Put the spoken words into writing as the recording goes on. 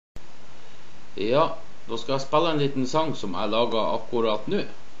Ja, da skal jeg spille en liten sang som jeg lager akkurat nå.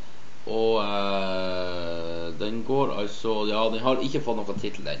 Og den går altså, ja, den har ikke fått noen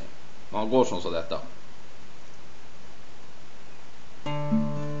titel ennå. Men den går sånn som dette.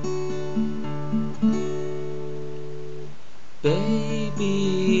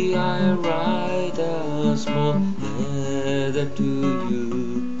 Baby, I write a small letter to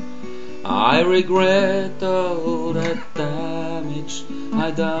you. I regret all that damage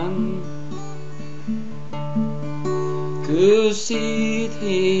I done. To sit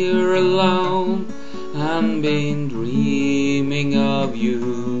here alone and been dreaming of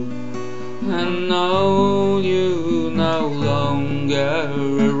you, and know you no longer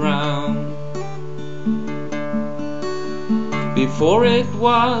around. Before it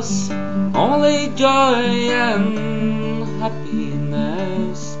was only joy and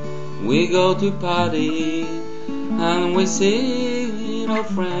happiness. We go to party and we see our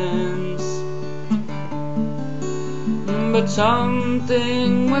friends. But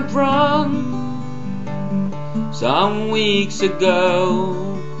something went wrong some weeks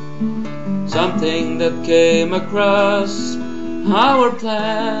ago. Something that came across our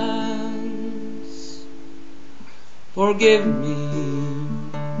plans. Forgive me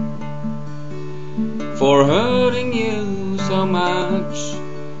for hurting you so much.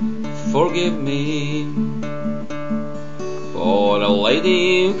 Forgive me for the lady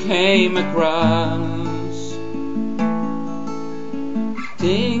you came across.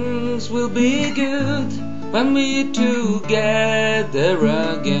 Things will be good when we're together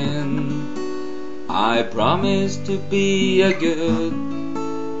again. I promise to be a good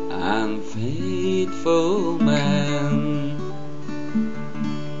and faithful man.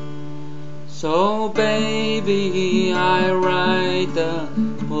 So baby, I write a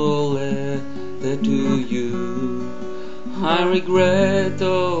full letter to you. I regret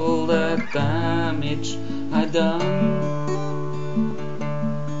all that damage I done.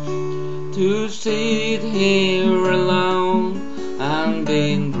 To sit here alone and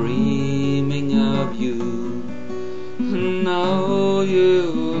been dreaming of you, know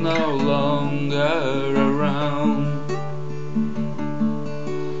you no longer around,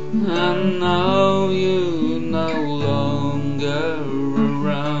 and know